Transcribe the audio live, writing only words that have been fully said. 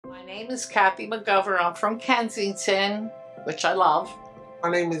My name is Kathy McGovern. I'm from Kensington, which I love. My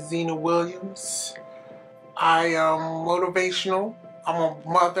name is Zena Williams. I am motivational. I'm a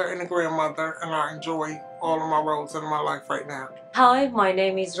mother and a grandmother, and I enjoy all of my roles in my life right now. Hi, my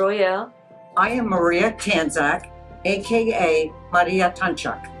name is Roya. I am Maria Tanzak, aka Maria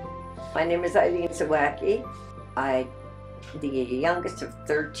Tanchak. My name is Eileen Zawacki. I'm the youngest of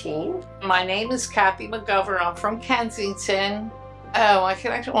 13. My name is Kathy McGovern. I'm from Kensington. Oh,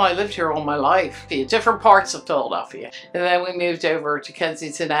 I lived here all my life, different parts of Philadelphia. And then we moved over to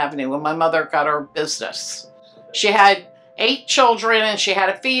Kensington Avenue when my mother got her business. She had 8 children and she had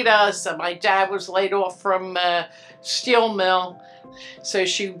to feed us, and my dad was laid off from a steel mill. So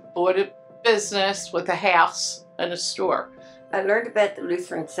she bought a business with a house and a store. I learned about the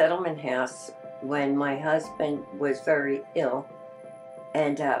Lutheran Settlement House when my husband was very ill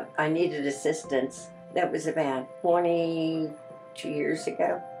and I needed assistance. That was about 22 years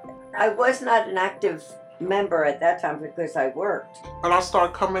ago. I was not an active member at that time because I worked. When I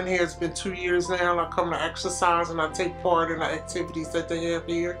started coming here, it's been 2 years now, and I come to exercise and I take part in the activities that they have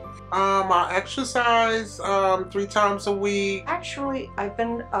here. I exercise 3 times a week. Actually, I've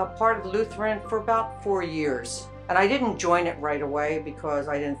been a part of Lutheran for about 4 years. And I didn't join it right away because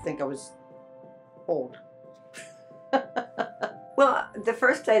I didn't think I was old. Well, the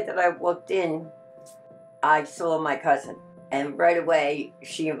first day that I walked in, I saw my cousin. And right away,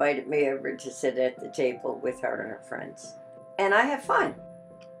 she invited me over to sit at the table with her and her friends. And I had fun.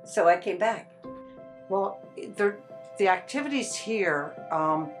 So I came back. Well, the activities here,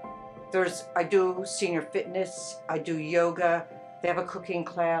 I do senior fitness, I do yoga, they have a cooking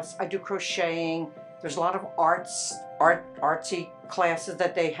class, I do crocheting. There's a lot of artsy classes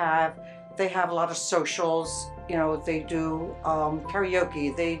that they have. They have a lot of socials. You know, they do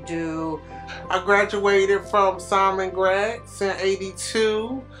karaoke. They do. I graduated from Simon Gratz in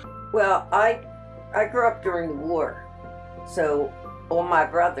 '82. Well, I grew up during the war, so all my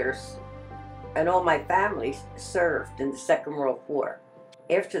brothers and all my family served in the Second World War.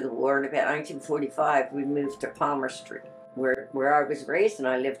 After the war, in about 1945, we moved to Palmer Street, where I was raised, and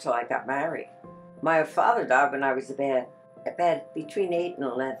I lived till I got married. My father died when I was about between 8 and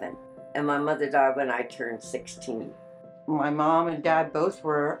 11, and my mother died when I turned 16. My mom and dad both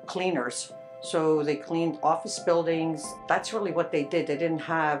were cleaners, so they cleaned office buildings. That's really what they did. They didn't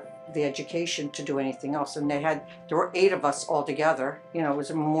have the education to do anything else, and there were 8 of us all together. You know, it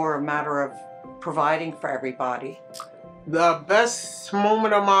was more a matter of providing for everybody. The best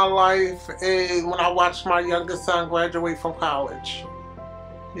moment of my life is when I watched my youngest son graduate from college.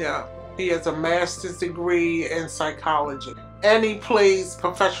 Yeah. He has a master's degree in psychology, and he plays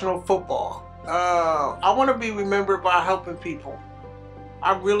professional football. I want to be remembered by helping people.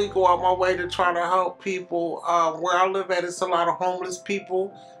 I really go out my way to try to help people. Where I live at, it's a lot of homeless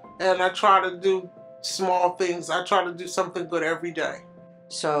people, and I try to do small things. I try to do something good every day.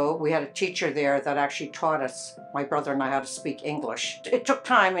 So we had a teacher there that actually taught us, my brother and I, how to speak English. It took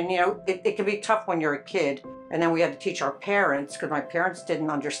time, and you know, it can be tough when you're a kid. And then we had to teach our parents, because my parents didn't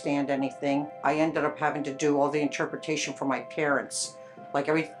understand anything. I ended up having to do all the interpretation for my parents. Like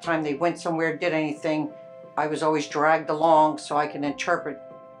every time they went somewhere, did anything, I was always dragged along so I can interpret.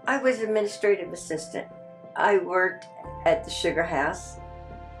 I was administrative assistant. I worked at the Sugar House.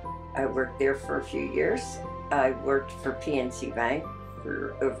 I worked there for a few years. I worked for PNC Bank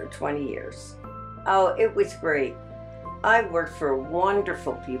for over 20 years. Oh, it was great. I worked for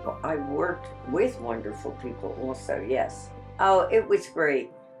wonderful people. I worked with wonderful people also, yes. Oh, it was great.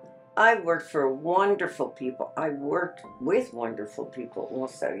 I worked for wonderful people. I worked with wonderful people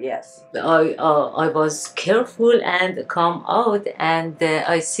also, yes. I was careful and come out, and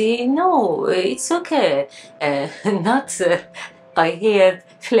I see, no, it's okay. I hear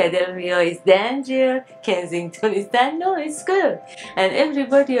Philadelphia is danger, Kensington is danger, no, it's good. And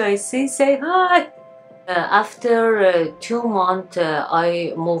everybody I see say hi. After 2 months,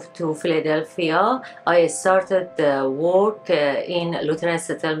 I moved to Philadelphia. I started work in Lutheran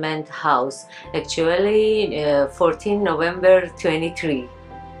Settlement House, actually 14 November 23.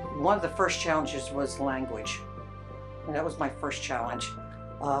 One of the first challenges was language. And that was my first challenge.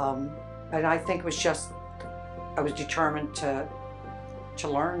 And I think it was just, I was determined to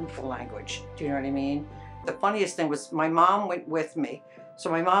learn the language. Do you know what I mean? The funniest thing was my mom went with me. So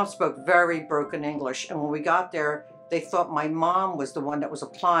my mom spoke very broken English, and when we got there, they thought my mom was the one that was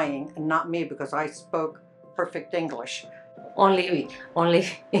applying and not me, because I spoke perfect English. Only English. Only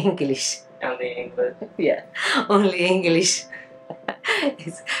English. Yeah, only English.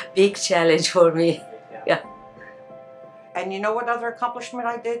 It's a big challenge for me. Yeah. And you know what other accomplishment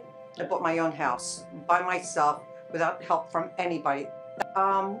I did? I bought my own house by myself without help from anybody.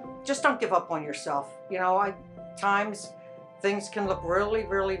 Just don't give up on yourself. You know, times things can look really,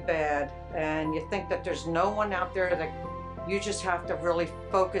 really bad, and you think that there's no one out there that you just have to really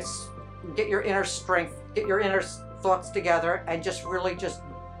focus, get your inner strength, get your inner thoughts together, and just really just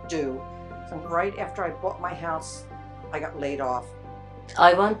do. So right after I bought my house, I got laid off.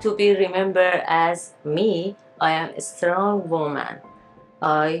 I want to be remembered as me. I am a strong woman.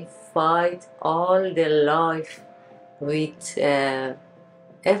 I fight all the life with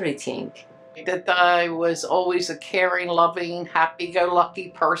everything. That I was always a caring, loving, happy-go-lucky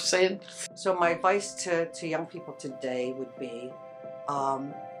person. So my advice to young people today would be,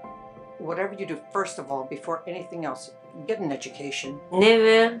 whatever you do, first of all, before anything else, get an education.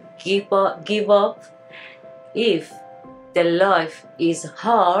 Never give up. If the life is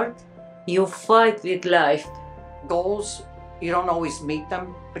hard, you fight with life. Goals, you don't always meet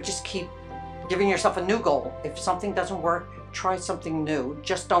them, but just keep giving yourself a new goal. If something doesn't work, try something new.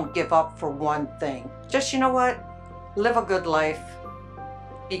 Just don't give up for one thing. Just, you know what? Live a good life.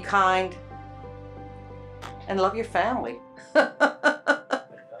 Be kind. And love your family.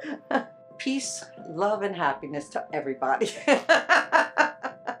 Peace, love, and happiness to everybody.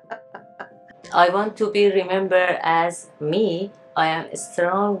 I want to be remembered as me. I am a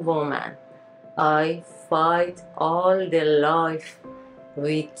strong woman. I fight all the life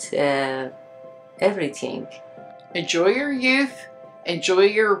with everything. Enjoy your youth. Enjoy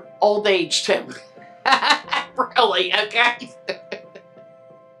your old age too. Really, okay?